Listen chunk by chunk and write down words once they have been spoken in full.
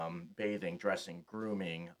bathing, dressing,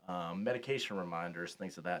 grooming, medication reminders,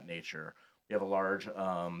 things of that nature. We have a large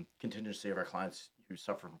contingency of our clients who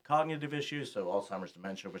suffer from cognitive issues, so Alzheimer's,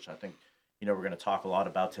 dementia, which I think we're going to talk a lot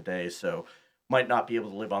about today. So might not be able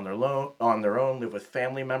to live on their own, live with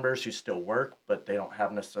family members who still work, but they don't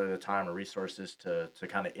have necessarily the time or resources to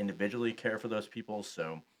kind of individually care for those people.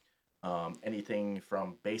 So anything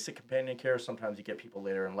from basic companion care. Sometimes you get people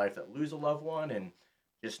later in life that lose a loved one and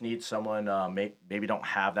just need someone, maybe don't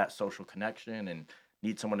have that social connection and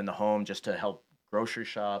need someone in the home just to help grocery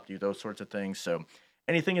shop, do those sorts of things. So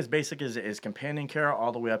anything as basic as companion care,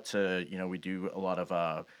 all the way up to, we do a lot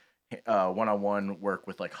of one-on-one work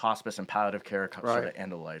with like hospice and palliative care, sort Right. of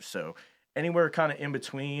end of life. So anywhere kind of in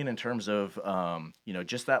between in terms of,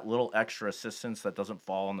 just that little extra assistance that doesn't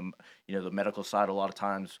fall on the medical side a lot of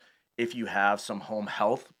times. If you have some home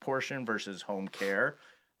health portion versus home care,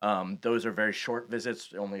 those are very short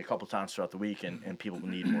visits, only a couple times throughout the week, and people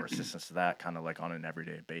need more assistance to that kind of like on an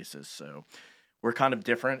everyday basis. So we're kind of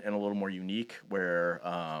different and a little more unique where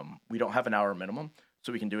we don't have an hour minimum.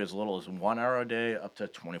 So we can do as little as 1 hour a day up to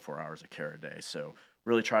 24 hours of care a day. So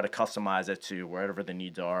really try to customize it to wherever the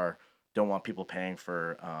needs are. Don't want people paying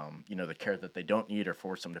for, the care that they don't need or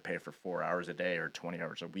force them to pay for 4 hours a day or 20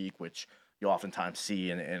 hours a week, which you oftentimes see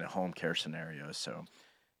in a home care scenario. So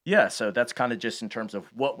yeah, so that's kind of just in terms of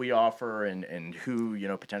what we offer and who,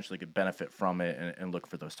 potentially could benefit from it and look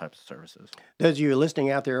for those types of services. Those of you listening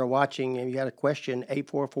out there or watching, and you got a question,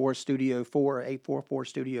 844 Studio 4, 844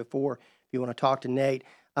 Studio 4, if you want to talk to Nate.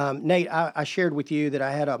 Nate, I shared with you that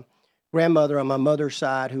I had a grandmother on my mother's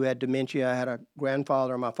side who had dementia. I had a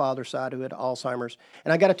grandfather on my father's side who had Alzheimer's.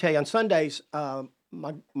 And I got to tell you, on Sundays,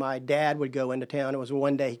 my dad would go into town. It was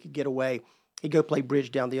one day he could get away. He'd go play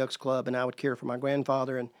bridge down the Elks Club, and I would care for my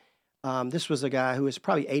grandfather. And this was a guy who was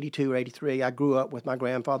probably 82 or 83. I grew up with my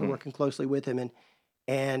grandfather, Mm. working closely with him,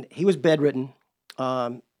 and he was bedridden,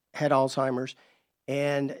 had Alzheimer's,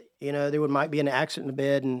 and there might be an accident in the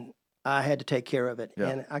bed, and I had to take care of it. Yeah.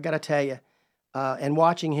 And I got to tell you, and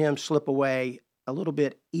watching him slip away a little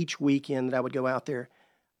bit each weekend that I would go out there.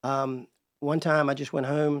 One time I just went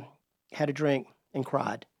home, had a drink, and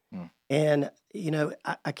cried. Mm. And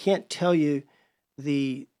I can't tell you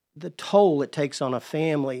the toll it takes on a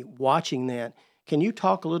family watching that. Can you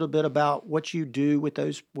talk a little bit about what you do with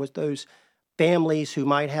those families who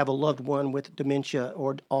might have a loved one with dementia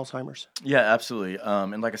or Alzheimer's? Yeah, absolutely.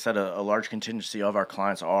 And like I said, a large contingency of our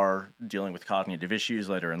clients are dealing with cognitive issues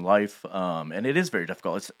later in life, and it is very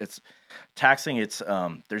difficult. It's taxing. It's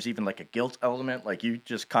there's even like a guilt element, like you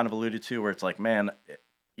just kind of alluded to, where it's like, man,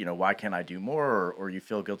 why can't I do more, or you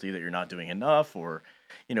feel guilty that you're not doing enough, or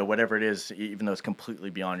whatever it is, even though it's completely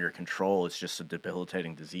beyond your control, it's just a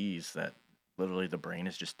debilitating disease that literally the brain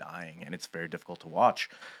is just dying, and it's very difficult to watch.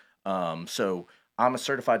 So I'm a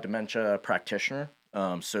certified dementia practitioner.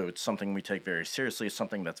 So it's something we take very seriously. It's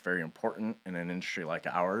something that's very important in an industry like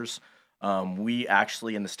ours. We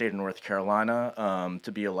actually, in the state of North Carolina,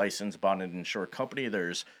 to be a licensed, bonded, and insured company,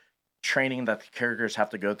 there's training that the caregivers have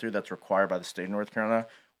to go through that's required by the state of North Carolina.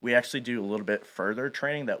 We actually do a little bit further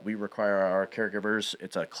training that we require our caregivers.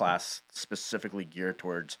 It's a class specifically geared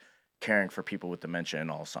towards caring for people with dementia and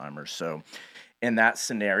Alzheimer's. So in that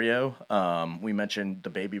scenario, we mentioned the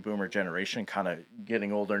baby boomer generation kind of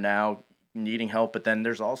getting older now, needing help, but then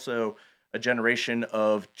there's also a generation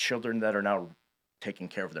of children that are now taking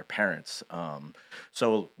care of their parents.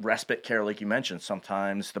 So respite care, like you mentioned,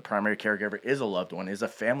 sometimes the primary caregiver is a loved one, is a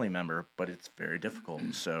family member, but it's very difficult.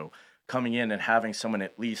 So coming in and having someone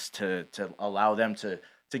at least to allow them to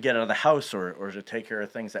get out of the house or to take care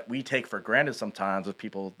of things that we take for granted sometimes with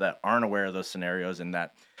people that aren't aware of those scenarios and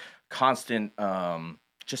that constant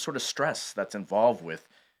just sort of stress that's involved with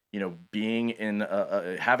being in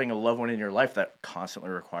having a loved one in your life that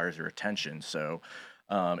constantly requires your attention. So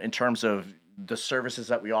in terms of the services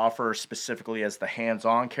that we offer specifically as the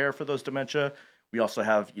hands-on care for those dementia, we also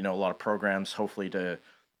have a lot of programs hopefully to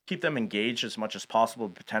keep them engaged as much as possible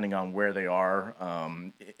depending on where they are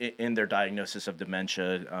in their diagnosis of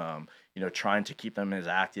dementia, trying to keep them as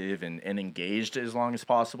active and engaged as long as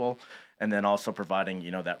possible, and then also providing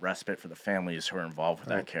that respite for the families who are involved with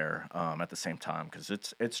that care at the same time, because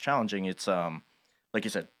it's challenging. It's like you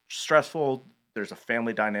said, stressful. There's a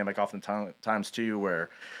family dynamic oftentimes too, where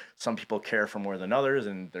some people care for more than others,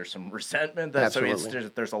 and there's some resentment. So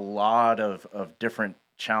there's a lot of different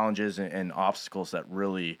challenges and obstacles that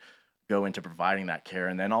really go into providing that care,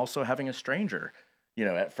 and then also having a stranger,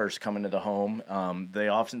 at first come into the home. They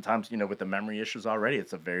oftentimes, with the memory issues already,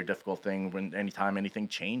 it's a very difficult thing when anytime anything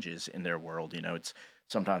changes in their world. It's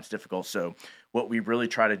sometimes difficult. So what we really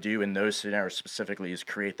try to do in those scenarios specifically is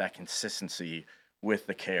create that consistency with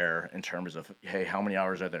the care in terms of, hey, how many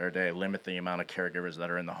hours are there a day? Limit the amount of caregivers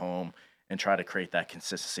that are in the home, and try to create that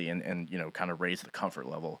consistency and kind of raise the comfort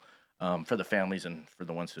level for the families and for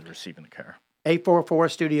the ones who are receiving the care. 844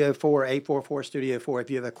 Studio 4, 844 Studio 4. If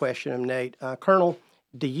you have a question of Nate, Colonel,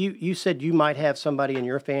 you said you might have somebody in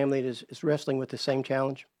your family that is wrestling with the same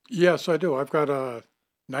challenge? Yes, I do. I've got a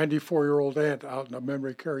 94-year-old aunt out in a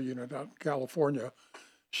memory care unit out in California.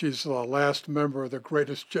 She's the last member of the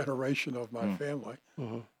greatest generation of my family.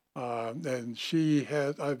 Mm-hmm. And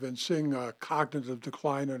I've been seeing a cognitive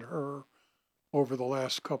decline in her over the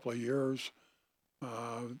last couple of years.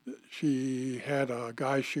 She had a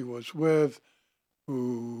guy she was with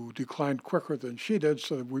who declined quicker than she did,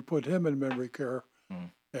 so we put him in memory care.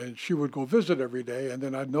 And she would go visit every day, and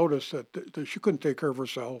then I'd noticed that she couldn't take care of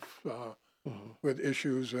herself with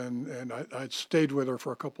issues, and I'd stayed with her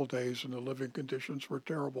for a couple of days, and the living conditions were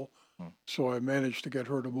terrible. So I managed to get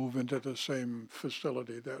her to move into the same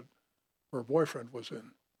facility that her boyfriend was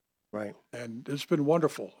in. Right. And it's been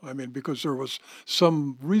wonderful. I mean, because there was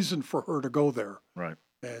some reason for her to go there. Right.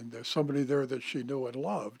 And there's somebody there that she knew and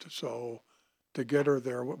loved. So to get her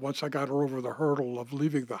there, once I got her over the hurdle of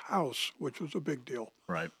leaving the house, which was a big deal.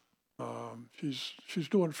 Right. She's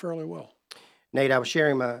doing fairly well. Nate, I was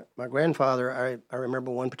sharing my grandfather. I remember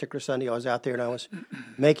one particular Sunday I was out there and I was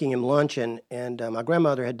making him lunch, and my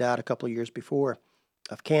grandmother had died a couple of years before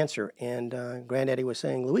of cancer, and Granddaddy was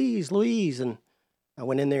saying, Louise, and I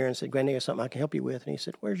went in there and said, Granddaddy, there's something I can help you with. And he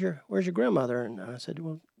said, where's your grandmother? And I said,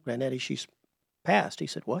 well, Granddaddy, she's passed. He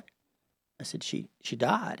said, what? I said, she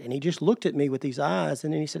died. And he just looked at me with these eyes,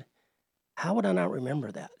 and then he said, how would I not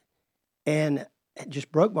remember that? And it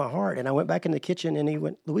just broke my heart. And I went back in the kitchen, and he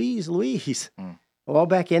went, Louise. I walked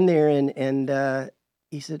back in there, and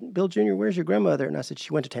he said, Bill Jr., where's your grandmother? And I said,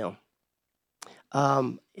 she went to town.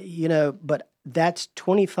 But that's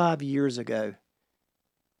 25 years ago,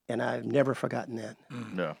 and I've never forgotten that.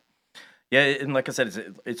 No. Yeah, and like I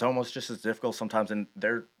said, it's almost just as difficult sometimes, and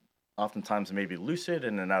they're oftentimes maybe lucid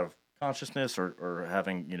and then out of consciousness or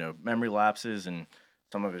having, memory lapses, and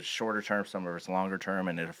some of it's shorter term, some of it's longer term,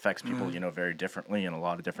 and it affects people, very differently in a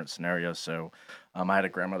lot of different scenarios. So I had a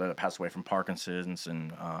grandmother that passed away from Parkinson's,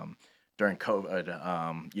 and during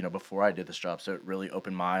COVID, before I did this job. So it really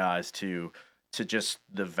opened my eyes to just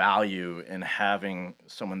the value in having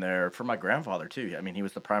someone there for my grandfather too. I mean, he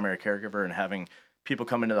was the primary caregiver, and having people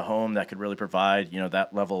come into the home that could really provide,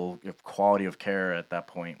 that level of quality of care at that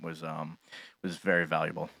point was very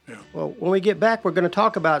valuable. Yeah. Well, when we get back, we're going to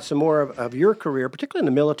talk about some more of your career, particularly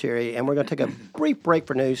in the military, and we're going to take a brief break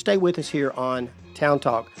for news. Stay with us here on Town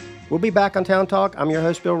Talk. We'll be back on Town Talk. I'm your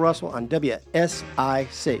host, Bill Russell, on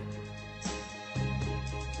WSIC.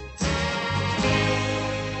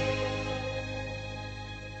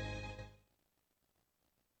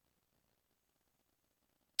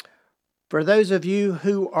 For those of you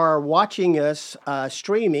who are watching us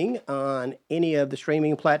streaming on any of the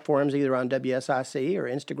streaming platforms, either on WSIC or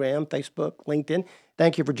Instagram, Facebook, LinkedIn,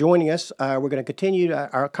 thank you for joining us. We're going to continue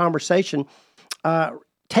our conversation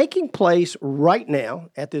taking place right now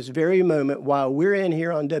at this very moment while we're in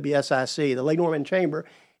here on WSIC. The Lake Norman Chamber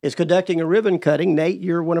is conducting a ribbon cutting. Nate,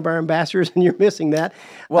 you're one of our ambassadors, and you're missing that.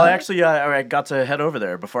 Well, actually, I got to head over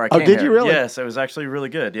there before I came. Oh, did here. You really? Yes, it was actually really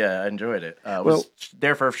good. Yeah, I enjoyed it. I was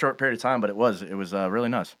there for a short period of time, but it was really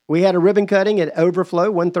nice. We had a ribbon cutting at Overflow,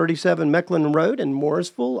 137 Mecklen Road in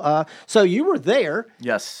Morrisville. So you were there.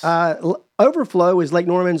 Yes. Overflow is Lake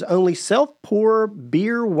Norman's only self-pour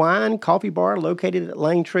beer, wine, coffee bar located at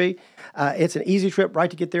Lane Tree. It's an easy trip right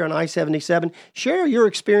to get there on I-77. Share your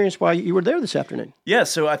experience while you were there this afternoon. Yeah,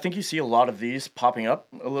 so I think you see a lot of these popping up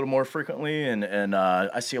a little more frequently, and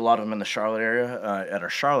I see a lot of them in the Charlotte area, at our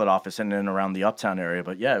Charlotte office, and then around the Uptown area.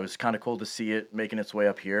 But yeah, it was kind of cool to see it making its way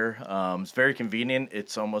up here. It's very convenient.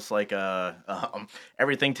 It's almost like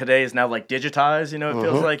everything today is now like digitized. It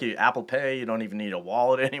feels like Apple Pay. You don't even need a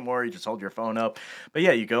wallet anymore. You just hold your phone up. But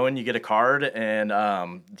yeah, you go in, you get a card, and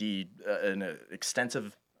an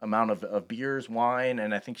extensive amount of beers, wine,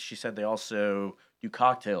 and I think she said they also do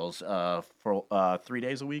cocktails for 3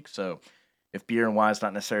 days a week. So if beer and wine is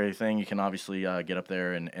not necessarily a thing, you can obviously get up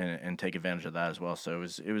there and take advantage of that as well. So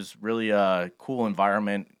it was really a cool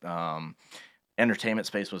environment. Entertainment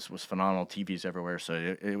space was phenomenal. TVs everywhere,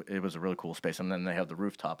 so it was a really cool space. And then they have the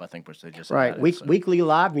rooftop, I think, which they just right. added, Weekly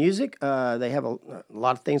live music. They have a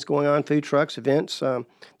lot of things going on: food trucks, events.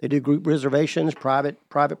 They do group reservations, private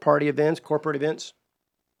party events, corporate events.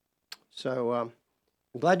 So I'm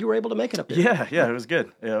glad you were able to make it up there. Yeah, it was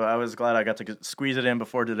good. Yeah, I was glad I got to squeeze it in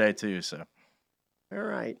before today too. So, all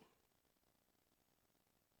right.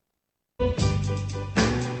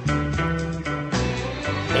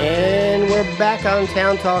 And we're back on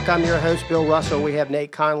Town Talk. I'm your host, Bill Russell. We have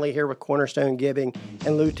Nate Conley here with Cornerstone Giving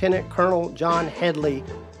and Lieutenant Colonel John Hedley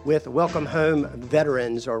with Welcome Home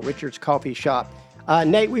Veterans, or Richard's Coffee Shop.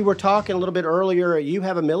 Nate, we were talking a little bit earlier. You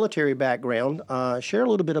have a military background. Share a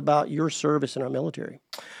little bit about your service in our military.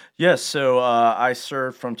 Yes, so I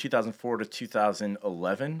served from 2004 to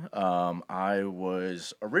 2011. I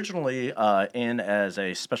was originally in as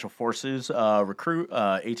a Special Forces recruit,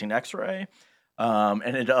 18 X-ray.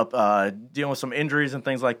 Ended up dealing with some injuries and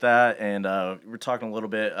things like that. And we were talking a little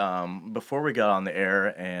bit before we got on the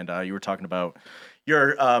air, and you were talking about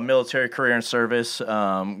your military career and service,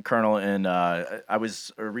 Colonel, and I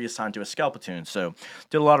was reassigned to a scout platoon. So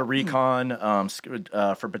did a lot of recon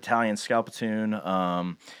for battalion scout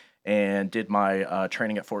platoon, and did my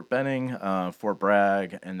training at Fort Benning, Fort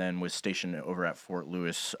Bragg, and then was stationed over at Fort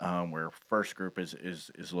Lewis, where First Group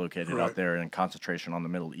is located out there, in concentration on the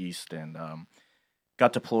Middle East, and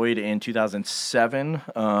got deployed in 2007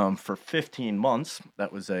 for 15 months.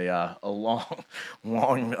 That was a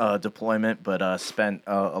long deployment, but spent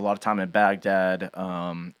a lot of time in Baghdad,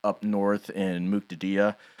 up north in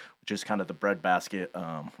Muqtadiya, which is kind of the breadbasket.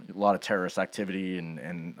 A lot of terrorist activity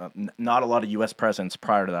and not a lot of U.S. presence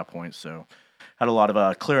prior to that point. So had a lot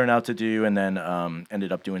of clearing out to do, and then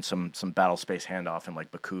ended up doing some battle space handoff in like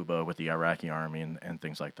Bakuba with the Iraqi army and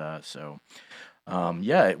things like that. So.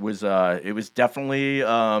 It was definitely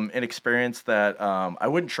an experience that I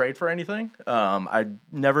wouldn't trade for anything. I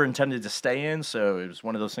never intended to stay in, so it was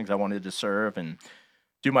one of those things I wanted to serve and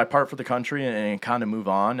do my part for the country and kind of move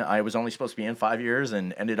on. I was only supposed to be in 5 years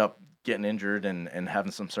and ended up getting injured and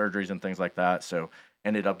having some surgeries and things like that. So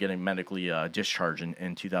ended up getting medically discharged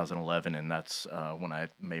in 2011, and that's when I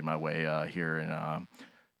made my way here and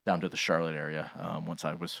down to the Charlotte area once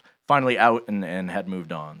I was finally out and had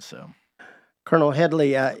moved on. So. Colonel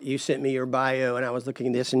Hedley, you sent me your bio, and I was looking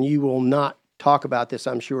at this, and you will not talk about this,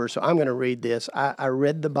 I'm sure, so I'm going to read this. I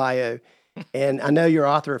read the bio, and I know you're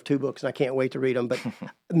author of 2 books, and I can't wait to read them, but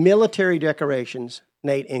military decorations,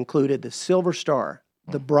 Nate, included the Silver Star,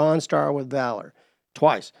 the Bronze Star with Valor,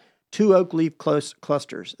 twice, 2 oak leaf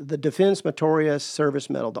clusters, the Defense Meritorious Service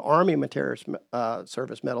Medal, the Army Meritorious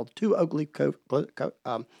Service Medal, 2 oak leaf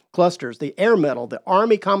clusters, the Air Medal, the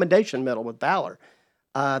Army Commendation Medal with Valor,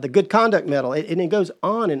 the Good Conduct Medal, and it goes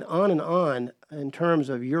on and on and on in terms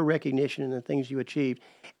of your recognition and the things you achieved.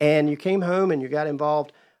 And you came home and you got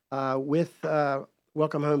involved with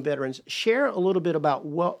Welcome Home Veterans. Share a little bit about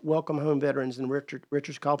what Welcome Home Veterans and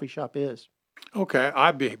Richard's Coffee Shop is. Okay,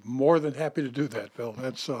 I'd be more than happy to do that, Bill.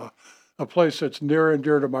 That's a place that's near and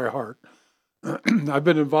dear to my heart. I've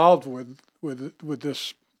been involved with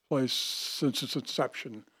this place since its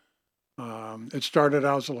inception. It started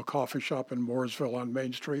out as a little coffee shop in Mooresville on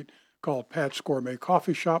Main Street called Pat's Gourmet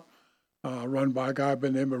Coffee Shop, run by a guy by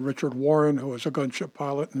the name of Richard Warren, who was a gunship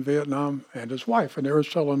pilot in Vietnam, and his wife, and they were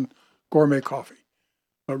selling gourmet coffee.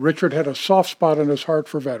 But Richard had a soft spot in his heart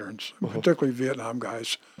for veterans, particularly Vietnam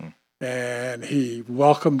guys, and he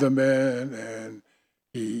welcomed them in, and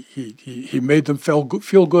he made them feel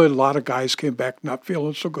good. A lot of guys came back not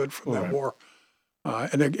feeling so good from that war.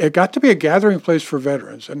 And it got to be a gathering place for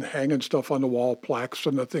veterans and hanging stuff on the wall, plaques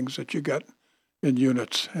and the things that you get in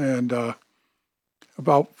units. And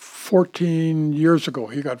about 14 years ago,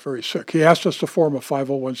 he got very sick. He asked us to form a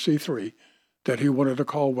 501c3 that he wanted to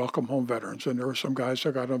call Welcome Home Veterans. And there were some guys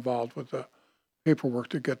that got involved with the paperwork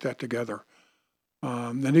to get that together.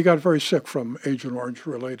 And he got very sick from Agent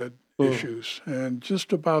Orange-related issues. And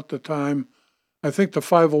just about the time, I think the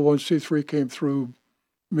 501c3 came through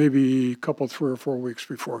maybe a couple, 3 or 4 weeks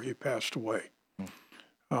before he passed away.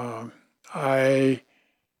 I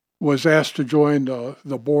was asked to join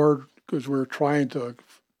the board because we were trying to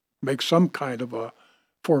make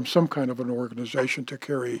form some kind of an organization to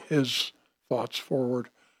carry his thoughts forward.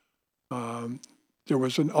 There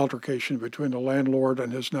was an altercation between the landlord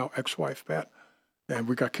and his now ex-wife, Pat, and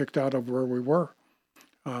we got kicked out of where we were.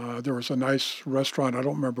 There was a nice restaurant, I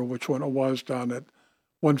don't remember which one it was, down at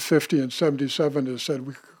 150 and 77 that said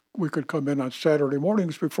we could come in on Saturday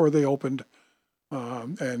mornings before they opened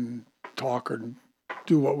and talk and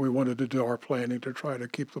do what we wanted to do, our planning to try to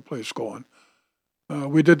keep the place going.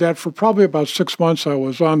 We did that for probably about 6 months. I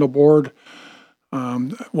was on the board.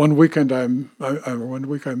 One week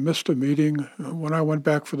I missed a meeting. When I went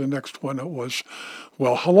back for the next one, it was,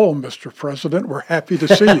 well, hello, Mr. President. We're happy to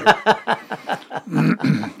see you.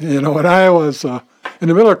 And I was in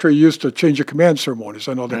the military, used to change of command ceremonies.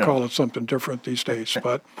 I know they call it something different these days,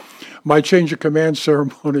 but my change of command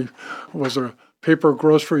ceremony was a paper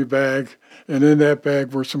grocery bag, and in that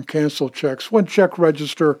bag were some canceled checks, 1 check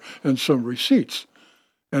register, and some receipts.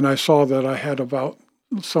 And I saw that I had about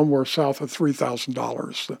somewhere south of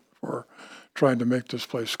 $3,000 for trying to make this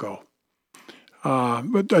place go.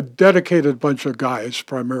 But a dedicated bunch of guys,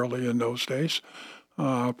 primarily in those days,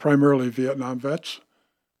 primarily Vietnam vets,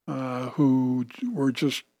 who were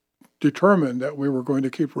just determined that we were going to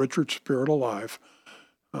keep Richard's spirit alive,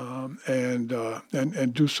 and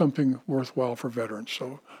do something worthwhile for veterans.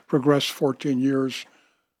 So progressed 14 years.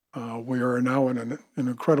 We are now in an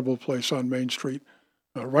incredible place on Main Street,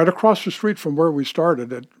 right across the street from where we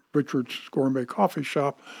started at Richard's Gourmet Coffee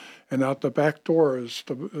Shop, and out the back door is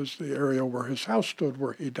the area where his house stood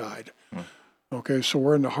where he died. Okay, so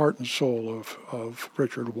we're in the heart and soul of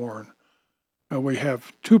Richard Warren. And we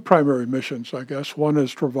have two primary missions, I guess. One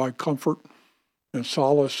is to provide comfort and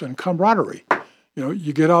solace and camaraderie.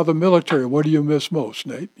 You get out of the military, what do you miss most,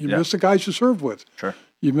 Nate? You miss the guys you served with. Sure.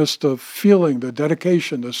 You miss the feeling, the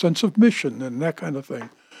dedication, the sense of mission, and that kind of thing.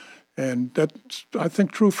 And that's, I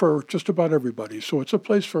think, true for just about everybody. So it's a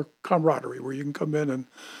place for camaraderie where you can come in and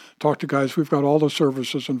talk to guys. We've got all the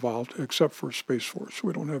services involved except for Space Force.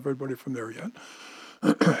 We don't have everybody from there yet.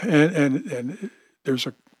 and there's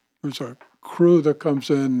a crew that comes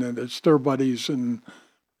in, and it's their buddies, and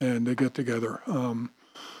they get together.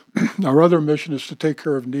 Our other mission is to take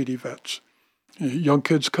care of needy vets. Young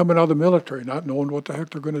kids coming out of the military, not knowing what the heck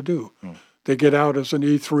they're going to do. They get out as an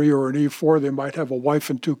E3 or an E4. They might have a wife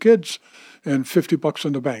and two kids and $50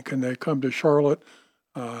 in the bank, and they come to Charlotte.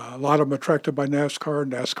 A lot of them attracted by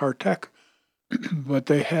NASCAR tech, but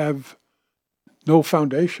they have no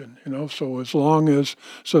foundation,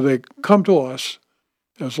 So they come to us.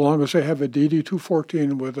 As long as they have a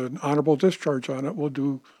DD-214 with an honorable discharge on it, we'll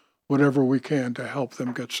do whatever we can to help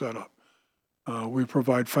them get set up. We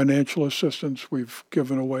provide financial assistance. We've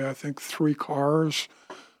given away, I think, 3 cars.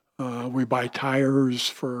 We buy tires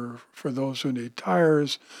for those who need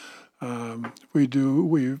tires.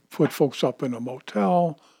 We put folks up in a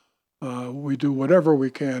motel. We do whatever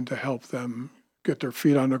we can to help them get their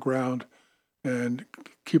feet on the ground and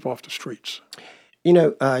keep off the streets.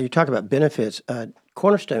 You talk about benefits.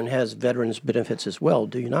 Cornerstone has veterans benefits as well,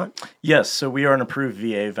 do you not? Yes, so we are an approved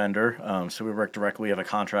VA vendor. So we work directly, we have a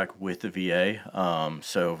contract with the VA.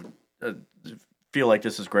 Feel like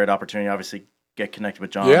this is a great opportunity. Obviously, get connected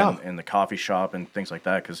with John and the coffee shop and things like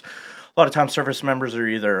that, because a lot of times service members are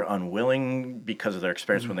either unwilling because of their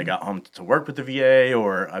experience when they got home to work with the VA,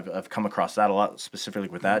 or I've come across that a lot specifically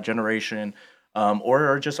with that generation. Or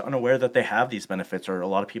are just unaware that they have these benefits, or a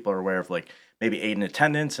lot of people are aware of maybe aid in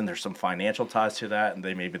attendance, and there's some financial ties to that, and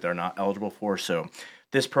they're not eligible for. So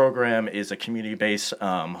this program is a community-based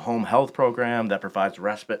home health program that provides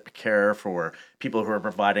respite care for people who are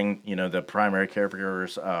providing, the primary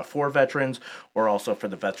caregivers for veterans, or also for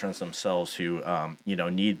the veterans themselves who,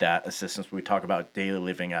 need that assistance. We talk about daily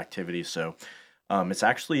living activities. So it's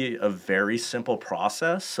actually a very simple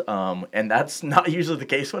process, and that's not usually the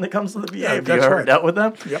case when it comes to the VA. Have you ever dealt with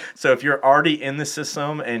them? Yep. So if you're already in the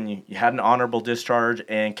system and you had an honorable discharge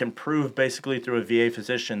and can prove basically through a VA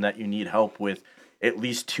physician that you need help with at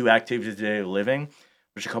least 2 activities of daily living,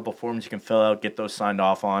 there's a couple forms you can fill out, get those signed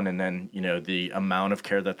off on, and then the amount of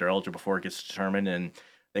care that they're eligible for gets determined, and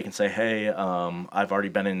they can say, hey, I've already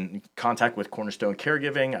been in contact with Cornerstone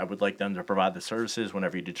Caregiving. I would like them to provide the services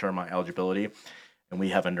whenever you determine my eligibility. And we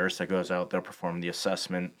have a nurse that goes out, they'll perform the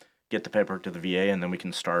assessment, get the paperwork to the VA, and then we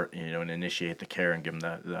can start, and initiate the care and give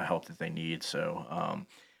them the help that they need. So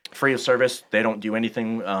free of service, they don't do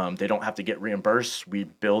anything. They don't have to get reimbursed. We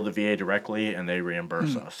bill the VA directly, and they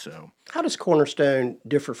reimburse us. So how does Cornerstone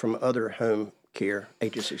differ from other home care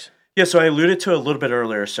agencies? Yeah, so I alluded to it a little bit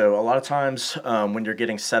earlier. So a lot of times when you're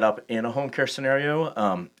getting set up in a home care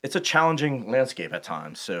scenario, it's a challenging landscape at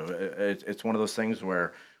times. So it's one of those things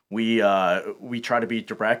where we try to be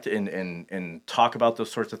direct and talk about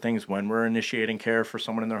those sorts of things when we're initiating care for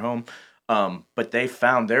someone in their home. But they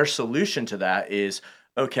found their solution to that is,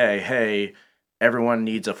 okay, hey, everyone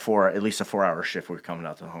needs at least a 4-hour shift when we're coming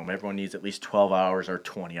out to the home. Everyone needs at least 12 hours or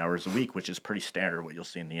 20 hours a week, which is pretty standard what you'll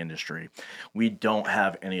see in the industry. We don't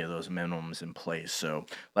have any of those minimums in place. So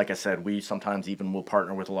like I said, we sometimes even will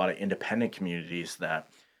partner with a lot of independent communities that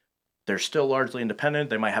they're still largely independent.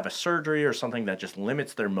 They might have a surgery or something that just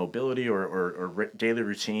limits their mobility or daily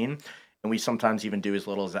routine. And we sometimes even do as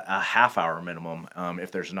little as a half-hour minimum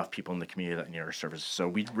if there's enough people in the community that need our services. So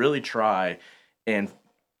we really try and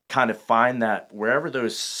kind of find that wherever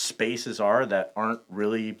those spaces are that aren't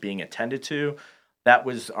really being attended to. That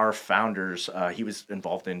was our founder's. He was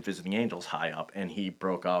involved in Visiting Angels high up, and he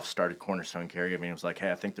broke off, started Cornerstone Caregiving, and was like,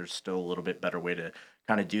 hey, I think there's still a little bit better way to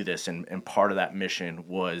kind of do this. And part of that mission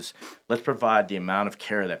was let's provide the amount of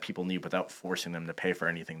care that people need without forcing them to pay for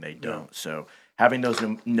anything they don't. So having those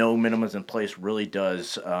no minimums in place really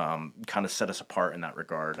does kind of set us apart in that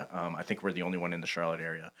regard. I think we're the only one in the Charlotte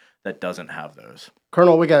area that doesn't have those.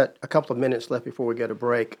 Colonel, we got a couple of minutes left before we go to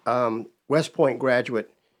break. West Point graduate.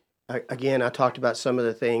 Again, I talked about some of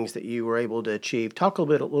the things that you were able to achieve. Talk a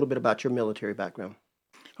little bit about your military background.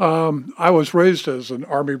 I was raised as an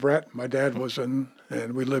Army brat. My dad was in,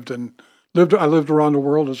 and we I lived around the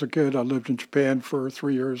world as a kid. I lived in Japan for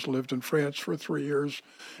 3 years, lived in France for 3 years,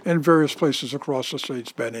 and various places across the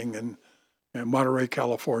states, Benning and Monterey,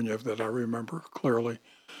 California, that I remember clearly.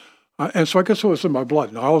 And so I guess it was in my blood.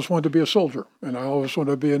 And I always wanted to be a soldier, and I always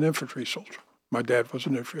wanted to be an infantry soldier. My dad was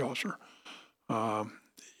an infantry officer.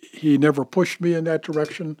 He never pushed me in that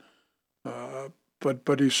direction,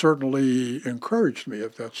 but he certainly encouraged me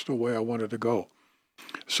if that's the way I wanted to go.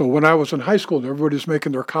 So when I was in high school and everybody's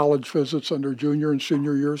making their college visits on their junior and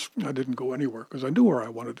senior years, I didn't go anywhere because I knew where I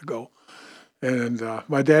wanted to go. And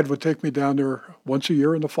my dad would take me down there once a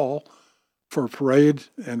year in the fall for a parade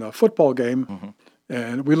and a football game. Mm-hmm.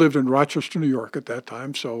 And we lived in Rochester, New York at that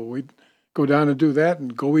time, so we'd go down and do that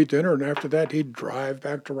and go eat dinner. And after that, he'd drive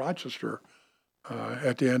back to Rochester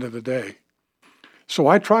at the end of the day. So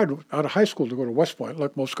I tried out of high school to go to West Point,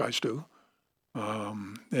 like most guys do.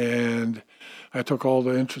 And I took all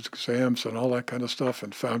the entrance exams and all that kind of stuff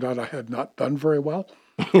and found out I had not done very well.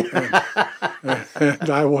 and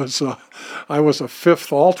I was a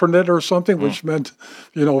fifth alternate or something, which meant,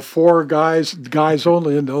 4 guys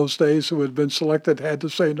only in those days who had been selected had to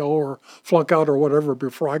say no or flunk out or whatever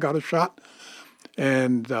before I got a shot.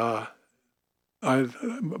 And I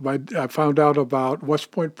found out about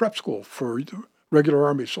West Point Prep School for regular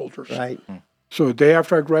Army soldiers. Right. So the day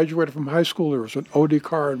after I graduated from high school, there was an OD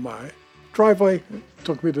car in my driveway. It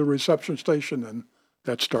took me to the reception station, and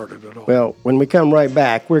that started it all. Well, when we come right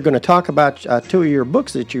back, we're going to talk about 2 of your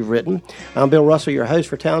books that you've written. I'm Bill Russell, your host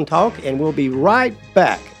for Town Talk, and we'll be right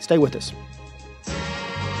back. Stay with us.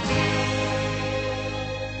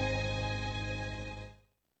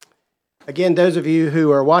 Again, those of you who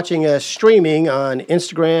are watching us streaming on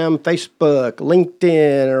Instagram, Facebook,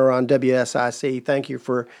 LinkedIn, or on WSIC, thank you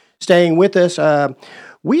for staying with us.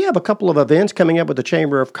 We have a couple of events coming up with the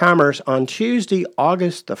Chamber of Commerce on Tuesday,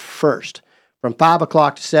 August the 1st. From 5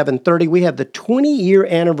 o'clock to 7:30, we have the 20-year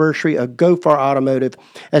anniversary of Go Far Automotive.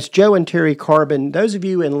 That's Joe and Terry Carbon. Those of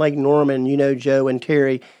you in Lake Norman, you know Joe and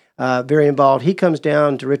Terry, very involved. He comes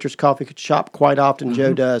down to Richard's Coffee Shop quite often, mm-hmm.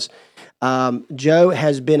 Joe does. Joe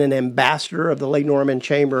has been an ambassador of the Lake Norman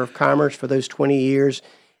Chamber of Commerce for those 20 years.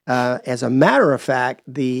 As a matter of fact,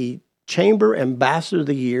 the Chamber Ambassador of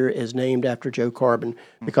the Year is named after Joe Carbon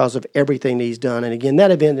because of everything he's done. And again,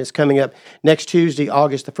 that event is coming up next Tuesday,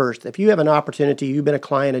 August the 1st. If you have an opportunity, you've been a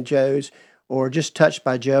client of Joe's or just touched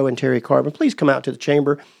by Joe and Terry Carbon, please come out to the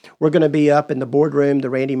Chamber. We're going to be up in the boardroom, the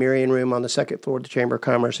Randy Marion room on the second floor of the Chamber of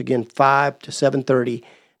Commerce, again, 5 to 7:30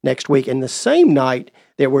 next week. And the same night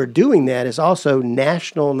that we're doing that is also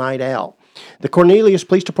National Night Out. The Cornelius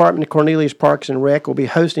Police Department and Cornelius Parks and Rec will be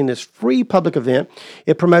hosting this free public event.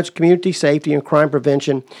 It promotes community safety and crime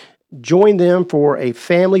prevention. Join them for a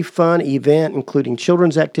family fun event, including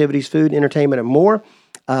children's activities, food, entertainment, and more.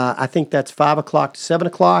 I think that's 5 o'clock to 7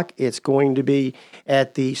 o'clock. It's going to be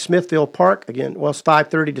at the Smithfield Park. Again, well, it's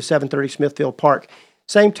 5:30 to 7:30 Smithfield Park.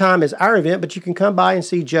 Same time as our event, but you can come by and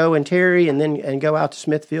see Joe and Terry and go out to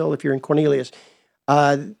Smithfield if you're in Cornelius.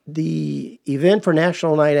 The event for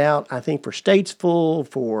National Night Out, I think for Statesville,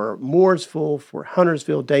 for Mooresville, for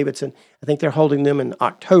Huntersville, Davidson, I think they're holding them in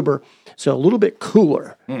October, so a little bit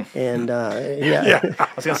cooler. And yeah. I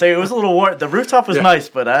was gonna say it was a little warm. The rooftop was nice,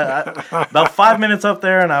 but I about 5 minutes up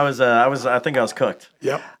there, and I think I was cooked.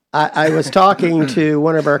 Yep. I was talking to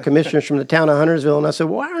one of our commissioners from the town of Huntersville, and I said,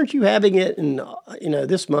 "Why aren't you having it in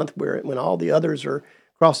this month when all the others are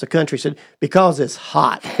across the country?" He said, "Because it's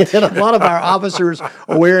hot." And a lot of our officers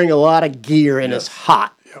are wearing a lot of gear, and it's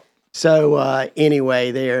hot. Yep. So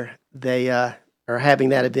anyway, they are having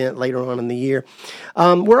that event later on in the year.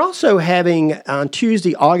 We're also having on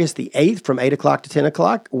Tuesday, August the 8th from 8 o'clock to 10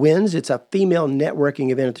 o'clock, WINS. It's a female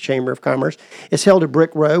networking event at the Chamber of Commerce. It's held at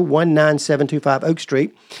Brick Row, 19725 Oak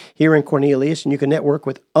Street here in Cornelius, and you can network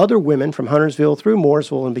with other women from Huntersville through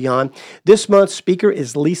Mooresville and beyond. This month's speaker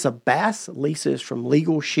is Lisa Bass. Lisa is from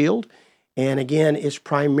Legal Shield, and again, it's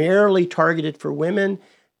primarily targeted for women.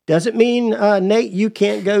 Doesn't mean, Nate, you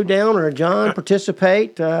can't go down or John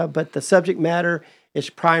participate, but the subject matter is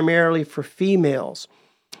primarily for females.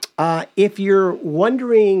 If you're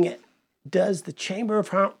wondering, does the Chamber of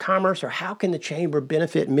Commerce or how can the Chamber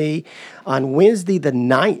benefit me, on Wednesday the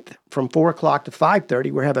 9th from 4 o'clock to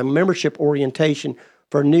 5:30, we're having a membership orientation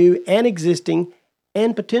for new and existing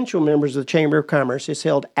and potential members of the Chamber of Commerce. It's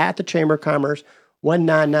held at the Chamber of Commerce,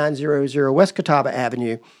 19900 West Catawba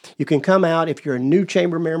Avenue. You can come out. If you're a new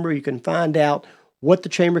Chamber member, you can find out what the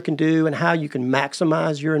Chamber can do and how you can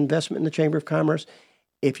maximize your investment in the Chamber of Commerce.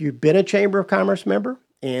 If you've been a Chamber of Commerce member,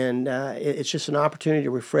 and it's just an opportunity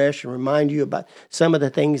to refresh and remind you about some of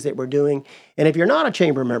the things that we're doing. And if you're not a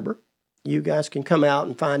Chamber member, you guys can come out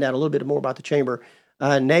and find out a little bit more about the Chamber.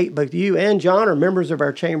 Nate, both you and John are members of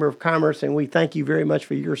our Chamber of Commerce, and we thank you very much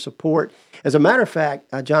for your support. As a matter of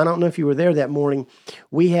fact, John, I don't know if you were there that morning,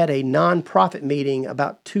 we had a nonprofit meeting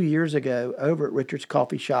about 2 years ago over at Richard's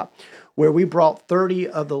Coffee Shop where we brought 30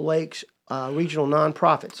 of the Lakes regional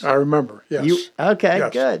nonprofits. I remember, yes. Okay,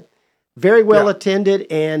 yes. Good. Very well attended,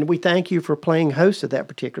 and we thank you for playing host of that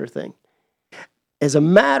particular thing. As a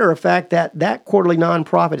matter of fact, that quarterly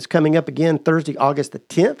nonprofit is coming up again Thursday, August the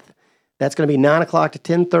 10th. That's going to be 9 o'clock to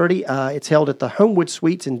 10:30. It's held at the Homewood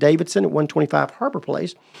Suites in Davidson at 125 Harbor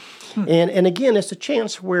Place. And again, it's a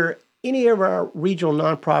chance where any of our regional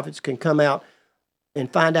nonprofits can come out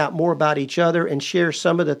and find out more about each other and share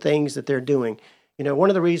some of the things that they're doing. You know, one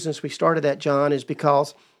of the reasons we started that, John, is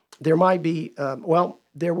because there might be,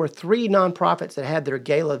 there were 3 nonprofits that had their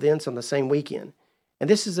gala events on the same weekend. And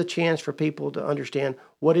this is a chance for people to understand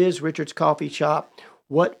what is Richard's Coffee Shop,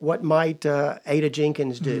 what might Ada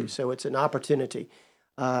Jenkins do. So it's an opportunity.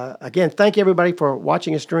 Again, thank you everybody for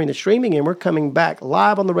watching us during the streaming, and we're coming back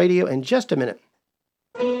live on the radio in just a minute.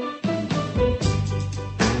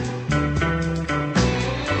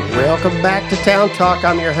 Welcome back to Town Talk.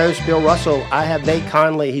 I'm your host, Bill Russell. I have Nate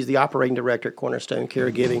Conley. He's the operating director at Cornerstone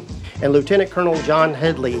Caregiving. And Lieutenant Colonel John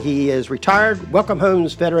Hedley. He is retired, Welcome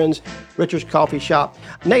Homes Veterans, Richard's Coffee Shop.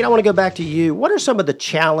 Nate, I want to go back to you. What are some of the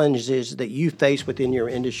challenges that you face within your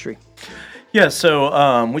industry? Yeah,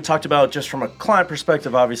 so we talked about, just from a client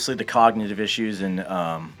perspective, obviously the cognitive issues and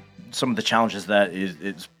some of the challenges that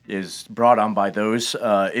is brought on by those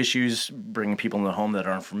issues, bringing people in the home that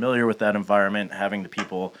aren't familiar with that environment, having the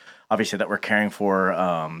people, obviously, that we're caring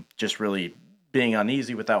for just really being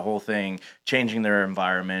uneasy with that whole thing, changing their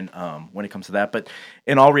environment when it comes to that. But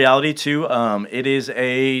in all reality, too, it is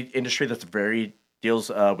a industry that's deals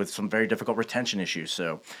with some very difficult retention issues.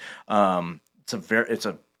 So it's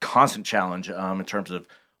a constant challenge in terms of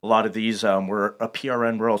a lot of these. We're a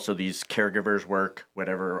PRN world, so these caregivers work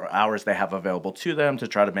whatever hours they have available to them to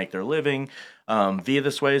try to make their living via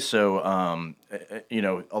this way. So,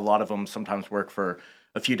 a lot of them sometimes work for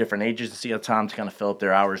a few different agencies at a time to kind of fill up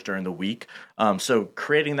their hours during the week. So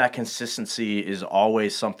creating that consistency is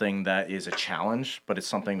always something that is a challenge, but it's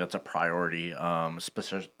something that's a priority,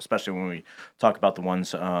 especially when we talk about the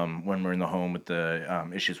ones when we're in the home with the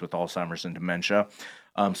issues with Alzheimer's and dementia.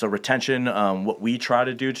 So retention, what we try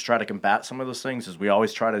to do to try to combat some of those things is we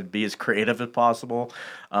always try to be as creative as possible.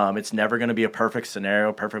 It's never going to be a perfect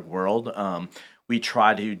scenario, perfect world. We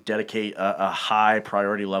try to dedicate a high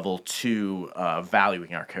priority level to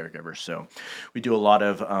valuing our caregivers. So we do a lot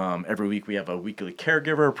of, every week we have a weekly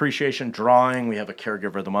caregiver appreciation drawing. We have a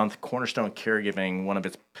caregiver of the month. Cornerstone Caregiving, one of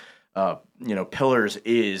its pillars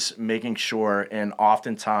is making sure an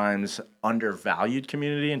oftentimes undervalued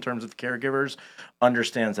community in terms of caregivers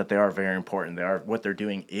understands that they are very important. What they're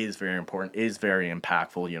doing is very important, is very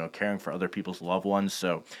impactful, caring for other people's loved ones.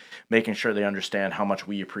 So making sure they understand how much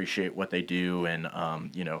we appreciate what they do and,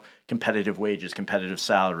 competitive wages, competitive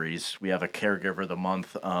salaries. We have a caregiver of the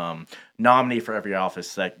month nominee for every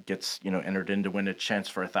office that gets, entered in to win a chance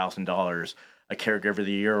for $1,000. A Caregiver of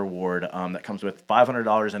the Year award that comes with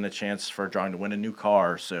 $500 and a chance for drawing to win a new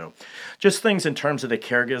car. So just things in terms of the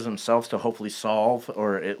caregivers themselves to hopefully solve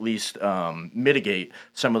or at least mitigate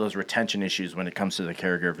some of those retention issues when it comes to the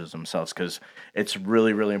caregivers themselves, because it's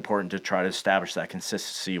really, really important to try to establish that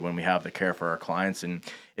consistency when we have the care for our clients. And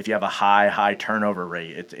if you have a high turnover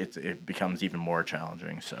rate, it becomes even more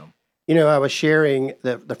challenging. So. I was sharing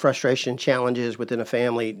the frustration challenges within a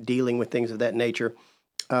family dealing with things of that nature.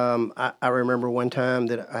 I remember one time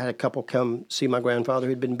that I had a couple come see my grandfather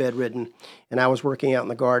who'd been bedridden, and I was working out in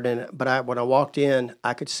the garden. But when I walked in,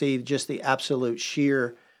 I could see just the absolute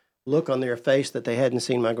sheer look on their face that they hadn't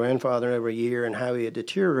seen my grandfather in over a year and how he had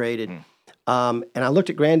deteriorated. And I looked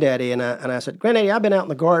at Granddaddy and I said, "Granddaddy, I've been out in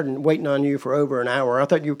the garden waiting on you for over an hour. I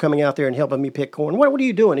thought you were coming out there and helping me pick corn. What are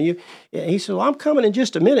you doing?" And he said, "Well, I'm coming in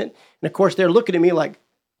just a minute." And of course, they're looking at me like,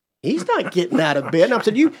 he's not getting out of bed. And I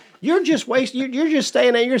said, you're just wasting. You're just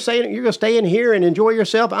staying there. You're saying you're going to stay in here and enjoy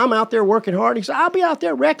yourself. I'm out there working hard. He said, "I'll be out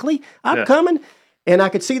there, Reckley. I'm coming." And I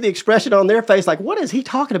could see the expression on their face, like, what is he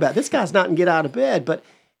talking about? This guy's not going to get out of bed. But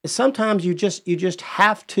sometimes you just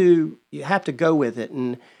have to go with it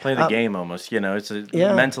and play the game almost. It's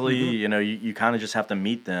mentally. Mm-hmm. You kind of just have to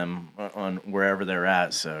meet them on wherever they're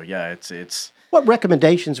at. So yeah, it's. What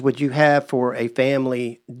recommendations would you have for a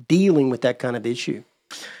family dealing with that kind of issue?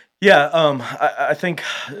 Yeah, I think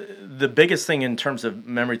the biggest thing in terms of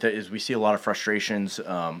memory is we see a lot of frustrations,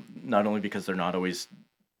 not only because they're not always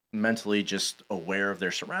mentally just aware of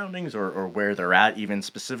their surroundings or where they're at, even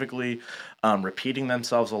specifically, repeating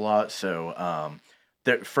themselves a lot. So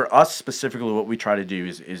for us specifically, what we try to do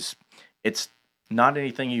is it's not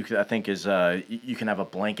anything I think is you can have a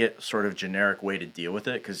blanket sort of generic way to deal with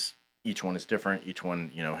it, because each one is different. Each one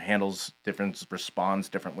handles different, responds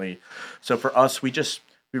differently. So for us, we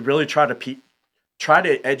really try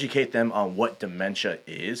to educate them on what dementia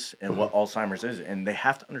is and what Alzheimer's is, and they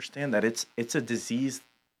have to understand that it's a disease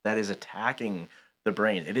that is attacking the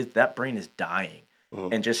brain. That brain is dying,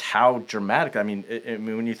 and just how dramatic. I mean,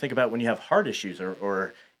 when you think about when you have heart issues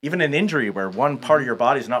or even an injury where one part of your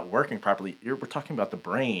body is not working properly, we're talking about the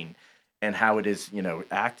brain and how it is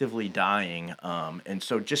actively dying. And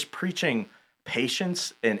so just preaching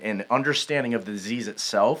patience and understanding of the disease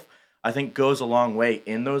itself, I think, goes a long way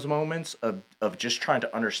in those moments of just trying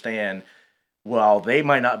to understand, while they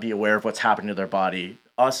might not be aware of what's happening to their body,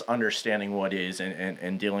 us understanding what is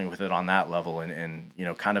and dealing with it on that level and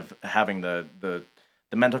kind of having the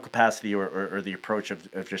mental capacity or the approach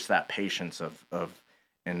of just that patience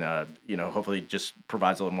and hopefully just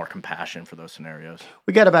provides a little more compassion for those scenarios.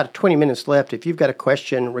 We got about 20 minutes left. If you've got a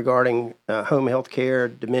question regarding home health care,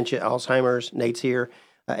 dementia, Alzheimer's, Nate's here.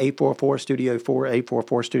 844-STUDIO-4,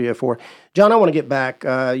 844-STUDIO-4. John, I want to get back.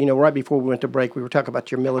 Right before we went to break, we were talking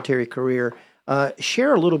about your military career.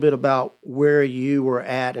 Share a little bit about where you were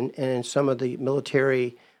at and some of the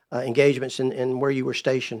military engagements and where you were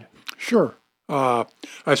stationed. Sure.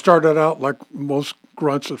 I started out like most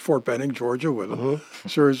grunts at Fort Benning, Georgia, with a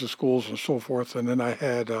series of schools and so forth. And then I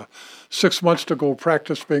had 6 months to go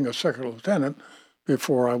practice being a second lieutenant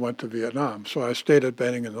before I went to Vietnam. So I stayed at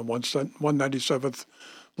Benning in the 197th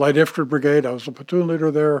Light Infantry Brigade. I was a platoon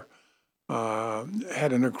leader there.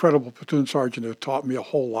 Had an incredible platoon sergeant who taught me a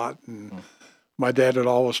whole lot. And my dad had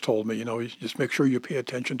always told me, you just make sure you pay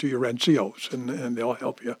attention to your NCOs and they'll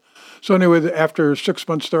help you. So anyway, after 6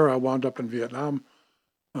 months there, I wound up in Vietnam.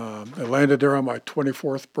 I landed there on my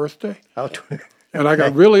 24th birthday. And I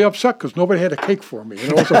got really upset because nobody had a cake for me.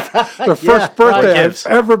 It was the first birthday I've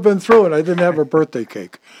ever been through, and I didn't have a birthday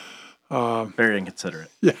cake. Very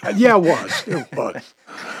inconsiderate. Yeah, it was. It was.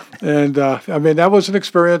 And, that was an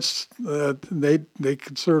experience. They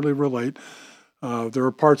can certainly relate. There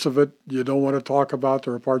are parts of it you don't want to talk about.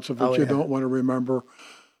 There are parts of it you don't want to remember.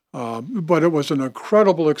 But it was an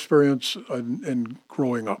incredible experience in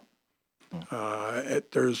growing up.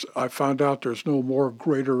 I found out there's no more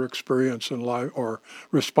greater experience in life or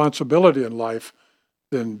responsibility in life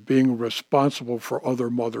than being responsible for other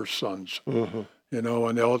mothers' sons. And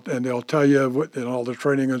they'll tell you in all the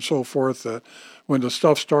training and so forth that when the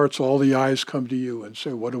stuff starts, all the eyes come to you and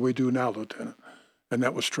say, "What do we do now, Lieutenant?" And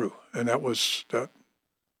that was true. And that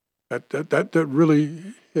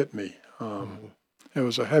really hit me. It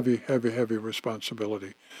was a heavy, heavy, heavy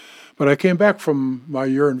responsibility. But I came back from my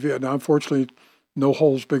year in Vietnam. Fortunately, no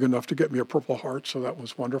holes big enough to get me a Purple Heart, so that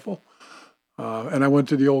was wonderful. And I went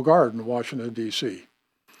to the Old Guard in Washington, D.C.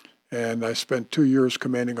 And I spent 2 years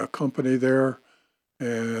commanding a company there.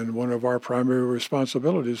 And one of our primary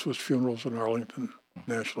responsibilities was funerals in Arlington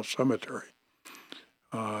National Cemetery.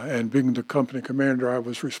 And being the company commander, I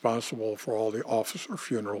was responsible for all the officer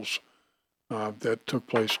funerals that took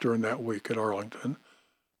place during that week at Arlington.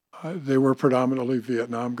 They were predominantly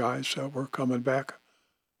Vietnam guys that were coming back.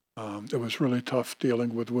 It was really tough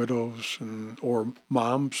dealing with widows or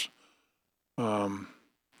moms.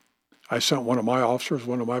 I sent one of my officers,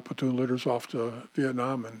 one of my platoon leaders, off to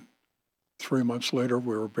Vietnam, and 3 months later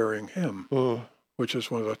we were burying him, which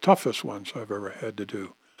is one of the toughest ones I've ever had to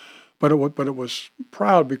do. But it was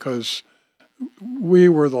proud because we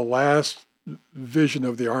were the last vision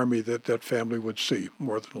of the Army that family would see,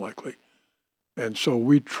 more than likely. And so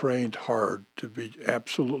we trained hard to be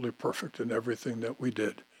absolutely perfect in everything that we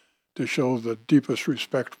did, to show the deepest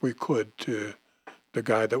respect we could to the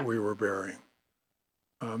guy that we were burying.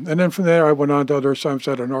 And then from there, I went on to other assignments.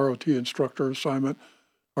 I had an ROT instructor assignment,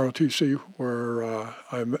 ROTC, where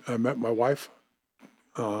I met my wife.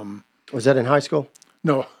 Was that in high school?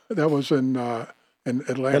 No, that was in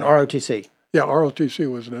Atlanta. In ROTC? Yeah,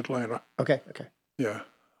 ROTC was in Atlanta. Okay. Yeah.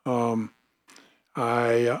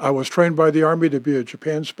 I was trained by the Army to be a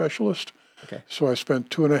Japan specialist. Okay. So I spent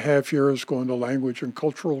 2.5 years going to language and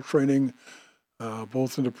cultural training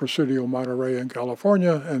both in the Presidio Monterey in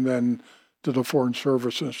California and then to the Foreign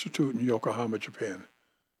Service Institute in Yokohama, Japan.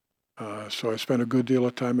 So I spent a good deal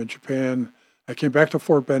of time in Japan. I came back to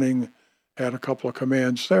Fort Benning, had a couple of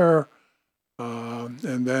commands there, and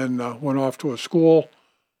then went off to a school.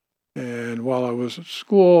 And while I was at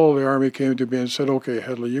school, the Army came to me and said, "Okay,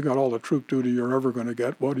 Hedley, you got all the troop duty you're ever going to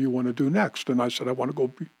get. What do you want to do next?" And I said, "I want to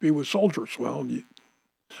go be with soldiers." Well,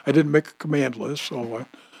 I didn't make a command list, so I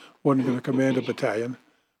wasn't going to command a battalion.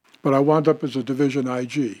 But I wound up as a division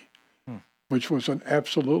IG, which was an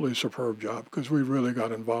absolutely superb job because we really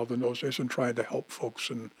got involved in those days in trying to help folks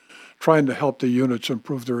and trying to help the units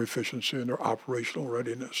improve their efficiency and their operational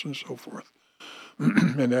readiness and so forth.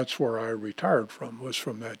 And that's where I retired was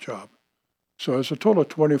from that job. So it's a total of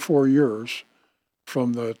 24 years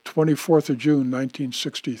from the 24th of June,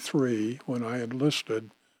 1963, when I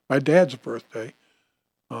enlisted, my dad's birthday,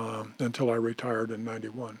 until I retired in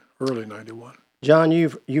 91, early 91. John,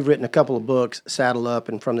 you've written a couple of books, Saddle Up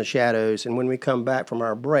and From the Shadows, and when we come back from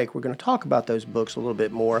our break, we're going to talk about those books a little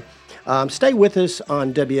bit more. Stay with us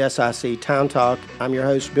on WSIC Town Talk. I'm your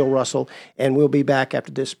host, Bill Russell, and we'll be back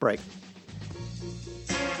after this break.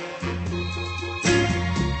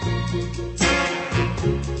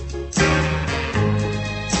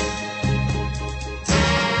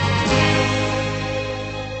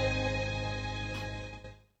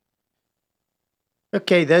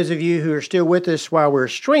 Okay, those of you who are still with us while we're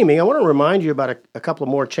streaming, I want to remind you about a couple of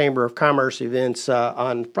more Chamber of Commerce events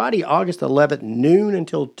on Friday, August 11th, noon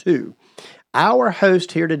until 2. Our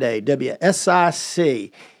host here today,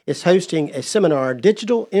 WSIC, is hosting a seminar,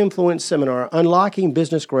 Digital Influence Seminar, Unlocking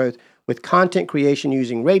Business Growth with Content Creation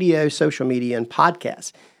Using Radio, Social Media, and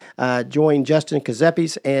Podcasts. Join Justin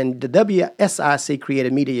Kazepis and the WSIC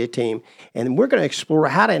Creative Media team, and we're going to explore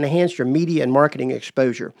how to enhance your media and marketing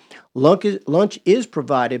exposure. Lunch is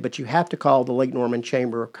provided, but you have to call the Lake Norman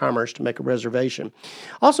Chamber of Commerce to make a reservation.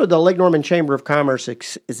 Also, the Lake Norman Chamber of Commerce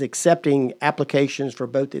is accepting applications for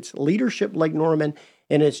both its Leadership Lake Norman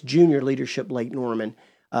and its Junior Leadership Lake Norman.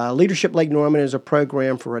 Leadership Lake Norman is a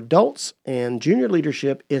program for adults, and Junior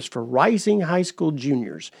Leadership is for rising high school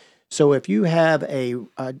juniors. So if you have a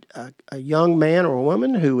young man or a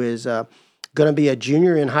woman who is going to be a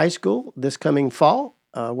junior in high school this coming fall,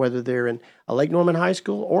 whether they're in a Lake Norman high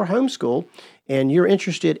school or homeschool, and you're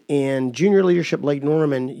interested in Junior Leadership Lake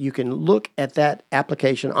Norman, you can look at that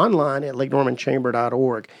application online at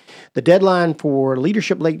lakenormanchamber.org. The deadline for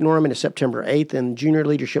Leadership Lake Norman is September 8th, and Junior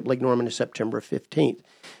Leadership Lake Norman is September 15th.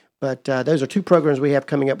 But those are two programs we have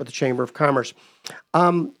coming up with the Chamber of Commerce. Nate,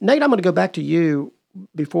 I'm going to go back to you.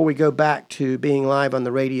 Before we go back to being live on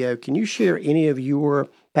the radio, can you share any of your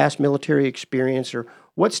past military experience or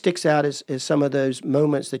what sticks out as some of those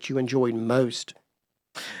moments that you enjoyed most?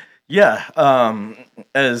 Yeah,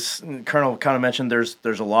 as Colonel kind of mentioned, there's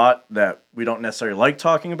a lot that we don't necessarily like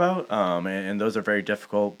talking about, and those are very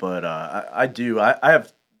difficult. But I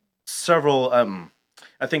have several.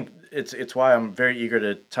 I think it's why I'm very eager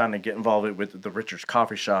to kind of get involved with the Richards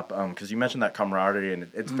Coffee Shop, because you mentioned that camaraderie, and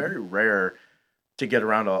it's very rare to get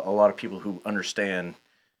around a lot of people who understand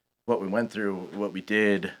what we went through, what we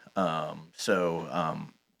did. To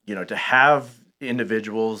have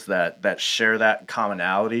individuals that share that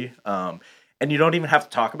commonality, and you don't even have to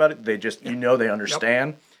talk about it. They just, they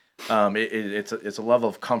understand. Yep. It's a level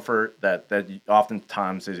of comfort that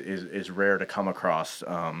oftentimes is rare to come across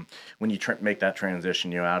when you make that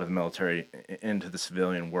transition, out of the military into the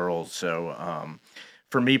civilian world. So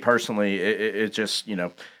for me personally, it just,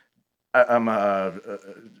 I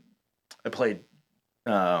played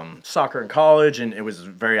soccer in college, and it was a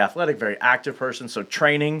very athletic, very active person. So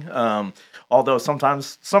training, although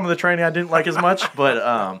sometimes some of the training I didn't like as much,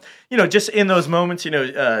 but just in those moments,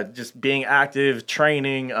 just being active,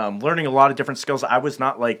 training, learning a lot of different skills. I was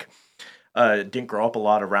not didn't grow up a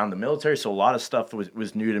lot around the military, so a lot of stuff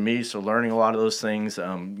was new to me. So learning a lot of those things,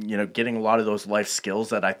 getting a lot of those life skills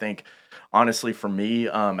that I think, honestly, for me,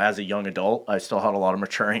 as a young adult, I still had a lot of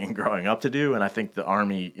maturing and growing up to do, and I think the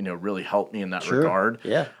Army, really helped me in that regard.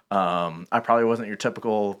 Yeah. I probably wasn't your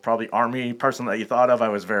typical Army person that you thought of. I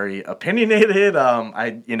was very opinionated.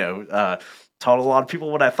 Told a lot of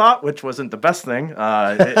people what I thought, which wasn't the best thing,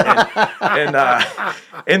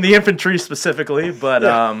 in the infantry specifically,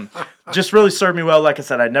 but just really served me well. Like I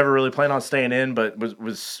said, I never really planned on staying in, but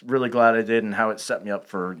was really glad I did, and how it set me up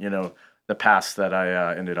for, the paths that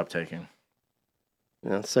I ended up taking.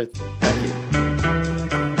 Yeah, so thank you.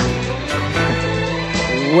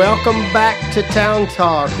 Welcome back to Town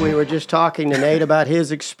Talk. We were just talking to Nate about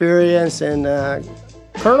his experience, and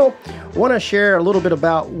Colonel, I want to share a little bit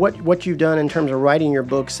about what you've done in terms of writing your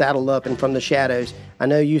book, Saddle Up and From the Shadows. I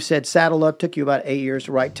know you said Saddle Up took you about 8 years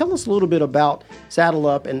to write. Tell us a little bit about Saddle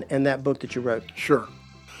Up and that book that you wrote. Sure.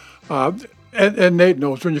 And Nate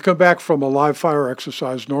knows, when you come back from a live fire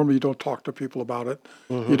exercise, normally you don't talk to people about it.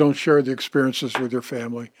 You don't share the experiences with your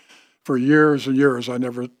family. For years and years, I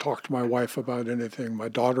never talked to my wife about anything. My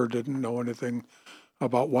daughter didn't know anything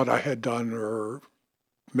about what I had done, or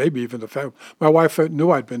maybe even the fact. My wife knew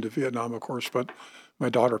I'd been to Vietnam, of course, but my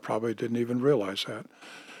daughter probably didn't even realize that.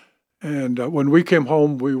 And when we came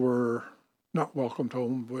home, we were not welcomed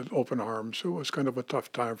home with open arms. It was kind of a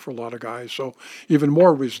tough time for a lot of guys. So even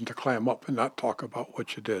more reason to clam up and not talk about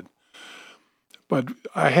what you did. But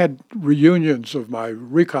I had reunions of my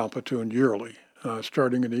recon platoon yearly,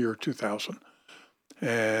 starting in the year 2000.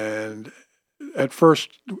 And at first,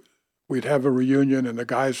 we'd have a reunion, and the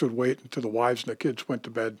guys would wait until the wives and the kids went to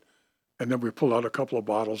bed, and then we'd pull out a couple of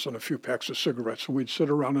bottles and a few packs of cigarettes, and we'd sit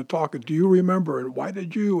around and talk. And do you remember? And why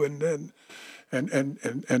did you? And then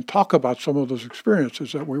and talk about some of those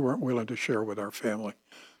experiences that we weren't willing to share with our family.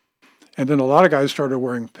 And then a lot of guys started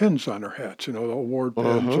wearing pins on their hats, the award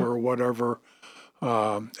pins or whatever.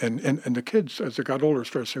 And the kids, as they got older,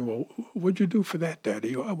 started saying, "Well, what'd you do for that,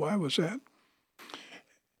 Daddy? Why was that?"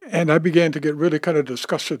 And I began to get really kind of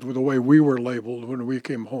disgusted with the way we were labeled when we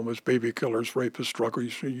came home as baby killers, rapists,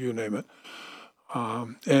 druggies, you name it.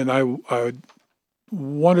 And I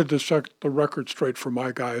wanted to set the record straight for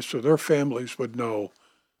my guys so their families would know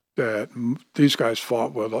that these guys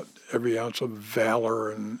fought with every ounce of valor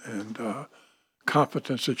and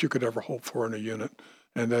competence that you could ever hope for in a unit,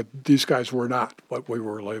 and that these guys were not what we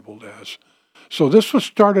were labeled as. So this was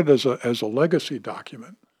started as a legacy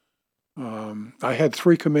document. I had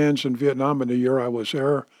 3 commands in Vietnam in the year I was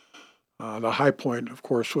there. The high point, of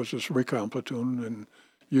course, was this recon platoon, and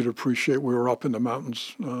you'd appreciate we were up in the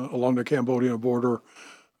mountains along the Cambodian border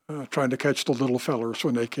trying to catch the little fellers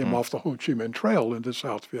when they came off the Ho Chi Minh Trail into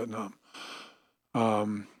South Vietnam.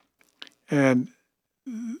 And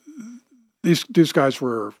these guys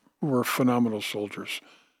were phenomenal soldiers,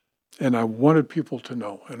 and I wanted people to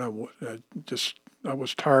know, and I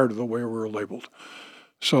was tired of the way we were labeled.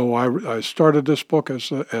 So I started this book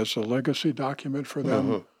as a legacy document for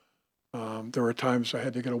them. There were times I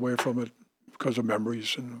had to get away from it because of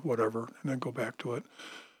memories and whatever, and then go back to it.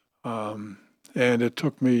 And it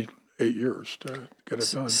took me 8 years to get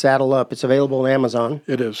it done. Saddle Up. It's available on Amazon.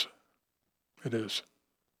 It is.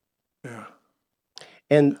 Yeah.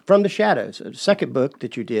 And From the Shadows, a second book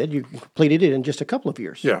that you did, you completed it in just a couple of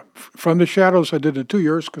years. Yeah, From the Shadows, I did it 2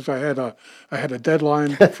 years because I had a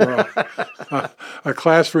deadline for a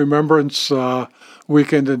class remembrance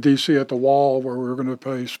weekend in D.C. at the Wall, where we were going to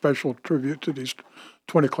pay special tribute to these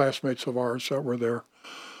 20 classmates of ours that were there.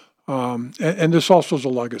 And this also is a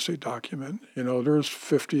legacy document. There's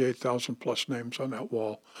 58,000 plus names on that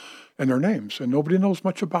wall, and they're names, and nobody knows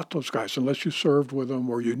much about those guys unless you served with them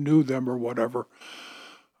or you knew them or whatever.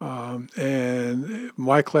 And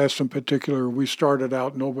my class in particular, we started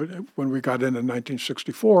out, when we got in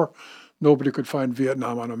 1964, nobody could find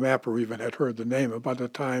Vietnam on a map or even had heard the name. And by the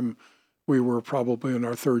time we were probably in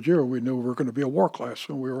our 3rd year, we knew we were going to be a war class,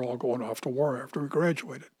 and we were all going off to war after we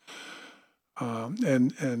graduated.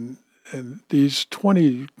 And these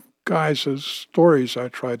 20 guys' stories I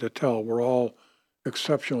tried to tell were all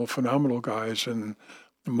exceptional, phenomenal guys. And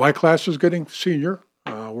my class is getting senior.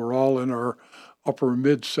 We're all in our upper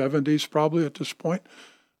mid-70s probably at this point.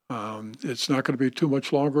 It's not going to be too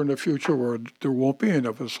much longer in the future where there won't be any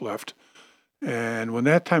of us left. And when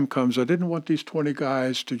that time comes, I didn't want these 20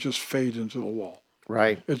 guys to just fade into the wall.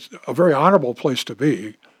 Right. It's a very honorable place to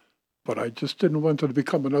be, but I just didn't want them to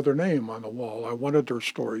become another name on the wall. I wanted their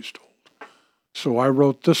stories told. So I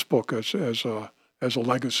wrote this book as a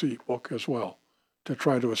legacy book as well, to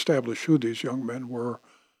try to establish who these young men were,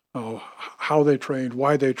 how they trained,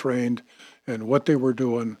 why they trained, and what they were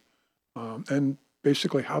doing, and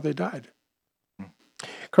basically how they died.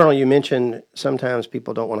 Colonel, you mentioned sometimes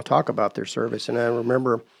people don't want to talk about their service, and I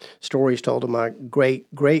remember stories told of my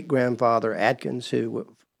great-great-grandfather, Adkins,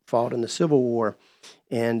 who fought in the Civil War,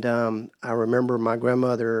 and I remember my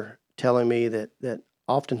grandmother telling me that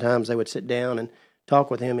oftentimes they would sit down and talk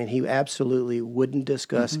with him, and he absolutely wouldn't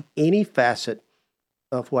discuss any facet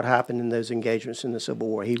of what happened in those engagements in the Civil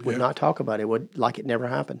War. He would not talk about it, like it never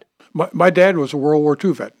happened. My dad was a World War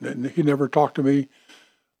II vet, and he never talked to me.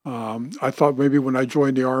 I thought maybe when I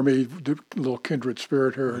joined the Army, a little kindred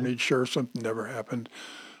spirit here, and he'd share something. Never happened.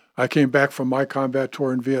 I came back from my combat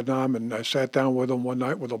tour in Vietnam, and I sat down with him one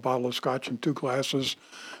night with a bottle of scotch and 2 glasses,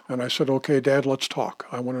 and I said, "Okay, Dad, let's talk.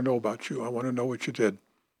 I want to know about you. I want to know what you did."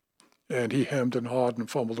 And he hemmed and hawed and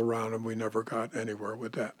fumbled around, and we never got anywhere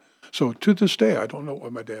with that. So to this day, I don't know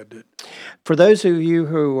what my dad did. For those of you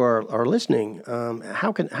who are listening,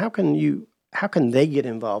 how can they get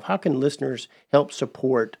involved? How can listeners help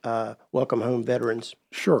support Welcome Home veterans?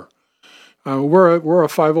 Sure. We're a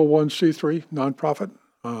 501c3 nonprofit.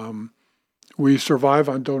 We survive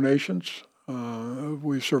on donations.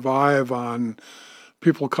 We survive on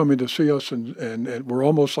people coming to see us, and we're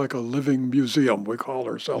almost like a living museum, we call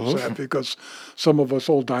ourselves that, because some of us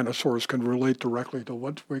old dinosaurs can relate directly to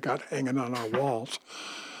what we got hanging on our walls.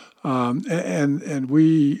 And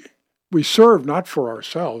we serve not for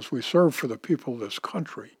ourselves, we serve for the people of this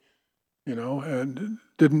country, and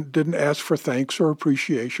didn't ask for thanks or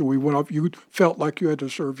appreciation. We went up, you felt like you had to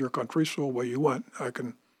serve your country, so away you went. I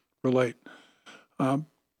can relate.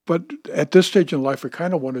 But at this stage in life, we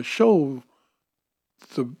kind of want to show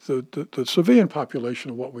the civilian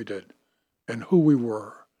population what we did and who we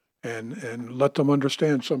were, and let them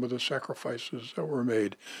understand some of the sacrifices that were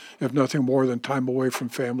made, if nothing more than time away from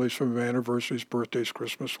families, from anniversaries, birthdays,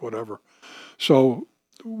 Christmas, whatever. So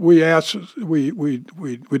we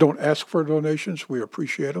don't ask for donations. We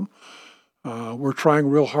appreciate them. We're trying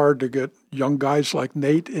real hard to get young guys like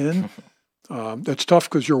Nate in. It's tough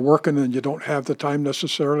because you're working and you don't have the time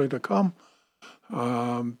necessarily to come.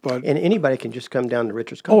 But anybody can just come down to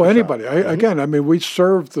Richard's Coffee Shop. Anybody. Again, we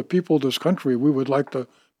serve the people of this country. We would like the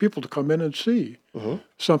people to come in and see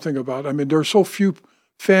something about. There are so few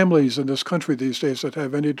families in this country these days that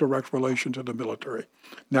have any direct relation to the military.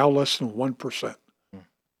 Now less than 1%.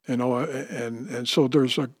 And so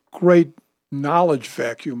there's a great knowledge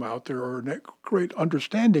vacuum out there, or a great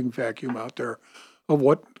understanding vacuum out there of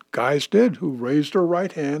what guys did who raised their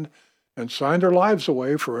right hand and signed their lives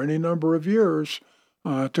away for any number of years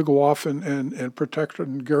to go off and protect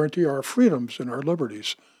and guarantee our freedoms and our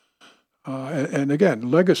liberties. And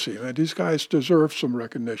again, legacy. These guys deserve some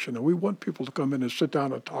recognition, and we want people to come in and sit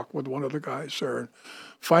down and talk with one of the guys there and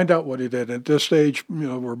find out what he did. At this stage,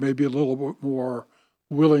 we're maybe a little bit more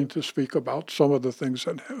willing to speak about some of the things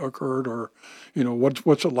that occurred, or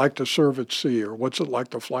what's it like to serve at sea, or what's it like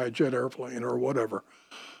to fly a jet airplane, or whatever.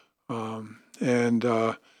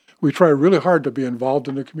 We try really hard to be involved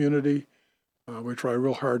in the community. We try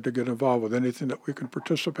real hard to get involved with anything that we can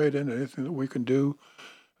participate in, anything that we can do,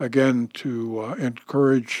 again, to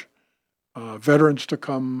encourage veterans to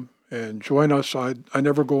come and join us. I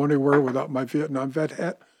never go anywhere without my Vietnam vet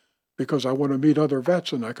hat, because I want to meet other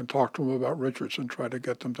vets and I can talk to them about Richards and try to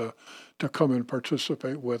get them to come and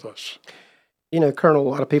participate with us. Colonel, a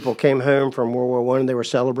lot of people came home from World War I. They were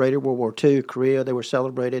celebrated. World War II, Korea, they were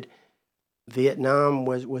celebrated. Vietnam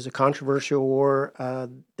was a controversial war.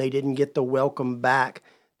 They didn't get the welcome back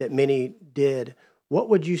that many did. What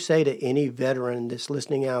would you say to any veteran that's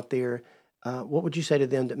listening out there? What would you say to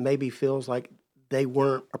them that maybe feels like they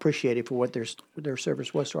weren't appreciated for what their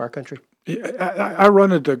service was to our country? I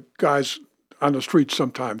run into guys on the street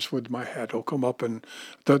sometimes with my hat. He'll come up, and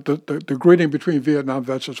the greeting between Vietnam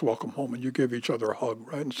vets is welcome home, and you give each other a hug,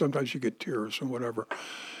 right? And sometimes you get tears and whatever.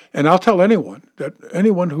 And I'll tell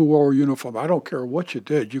anyone who wore a uniform, I don't care what you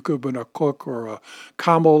did. You could have been a cook or a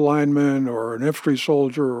combo lineman or an infantry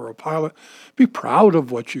soldier or a pilot. Be proud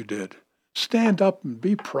of what you did. Stand up and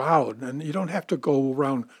be proud. And you don't have to go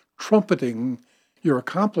around trumpeting your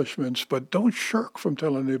accomplishments, but don't shirk from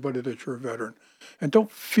telling anybody that you're a veteran. And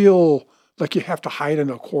don't feel like you have to hide in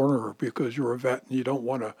a corner because you're a vet and you don't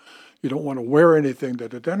want to wear anything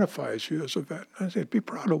that identifies you as a vet. I say, be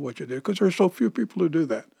proud of what you did, because there's so few people who do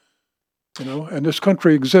that. And this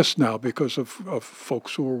country exists now because of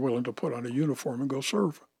folks who are willing to put on a uniform and go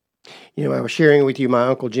serve. I was sharing with you my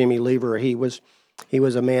Uncle Jimmy Lever. He was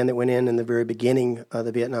a man that went in the very beginning of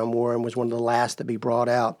the Vietnam War and was one of the last to be brought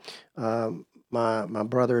out. My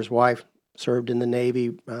brother's wife served in the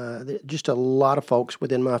Navy. Just a lot of folks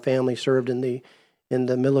within my family served in the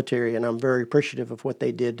military, and I'm very appreciative of what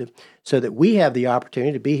they did so that we have the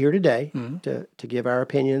opportunity to be here today to give our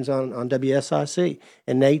opinions on WSIC.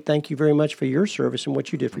 And Nate, thank you very much for your service and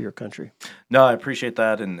what you did for your country. No, I appreciate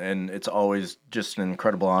that, and it's always just an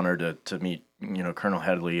incredible honor to meet Colonel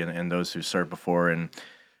Hedley and those who served before. And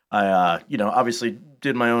I obviously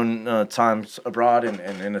did my own times abroad and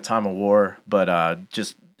in a time of war, but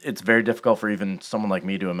it's very difficult for even someone like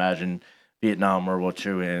me to imagine Vietnam, World War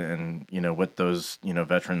II, and with those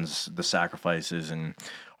veterans, the sacrifices and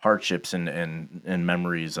hardships and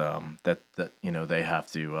memories that they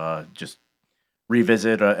have to just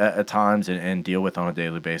revisit at times and deal with on a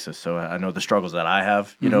daily basis. So I know the struggles that I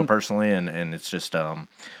have, personally, and it's just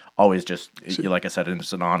always just, like I said,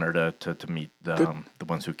 it's an honor to meet the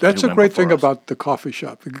ones who. That's who a went great before thing us. about the coffee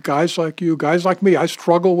shop. Guys like you, guys like me, I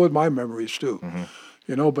struggle with my memories too.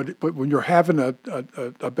 You know, but when you're having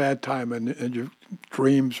a bad time and your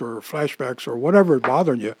dreams or flashbacks or whatever is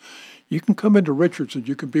bothering you, you can come into Richards and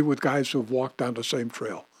you can be with guys who have walked down the same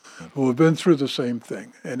trail, who have been through the same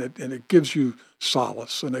thing, and it gives you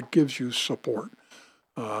solace and it gives you support.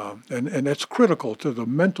 And that's critical to the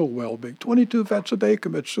mental well-being. 22 vets a day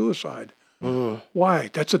commit suicide. Why?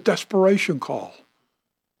 That's a desperation call.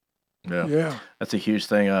 Yeah. That's a huge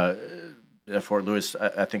thing. At Fort Lewis,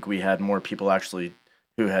 I think we had more people actually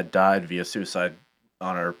who had died via suicide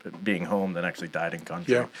on our being home than actually died in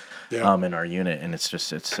country. In our unit, and it's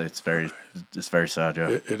just it's very sad. Yeah,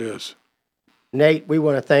 It is. Nate, we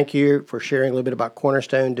want to thank you for sharing a little bit about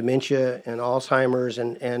Cornerstone, dementia, and Alzheimer's.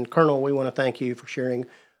 And Colonel, we want to thank you for sharing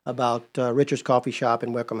about Richard's Coffee Shop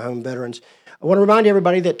and Welcome Home Veterans. I want to remind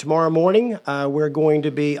everybody that tomorrow morning we're going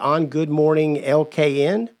to be on Good Morning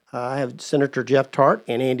LKN. I have Senator Jeff Tart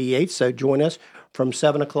and Andy Yates, so join us from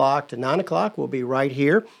 7 o'clock to 9 o'clock. We'll be right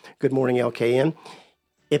here, Good Morning LKN.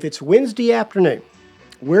 If it's Wednesday afternoon,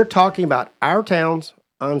 we're talking about our towns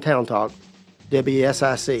on Town Talk,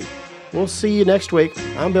 WSIC. We'll see you next week.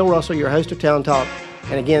 I'm Bill Russell, your host of Town Talk.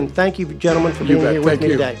 And again, thank you, gentlemen, for being here with me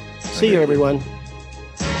today. See you, everyone.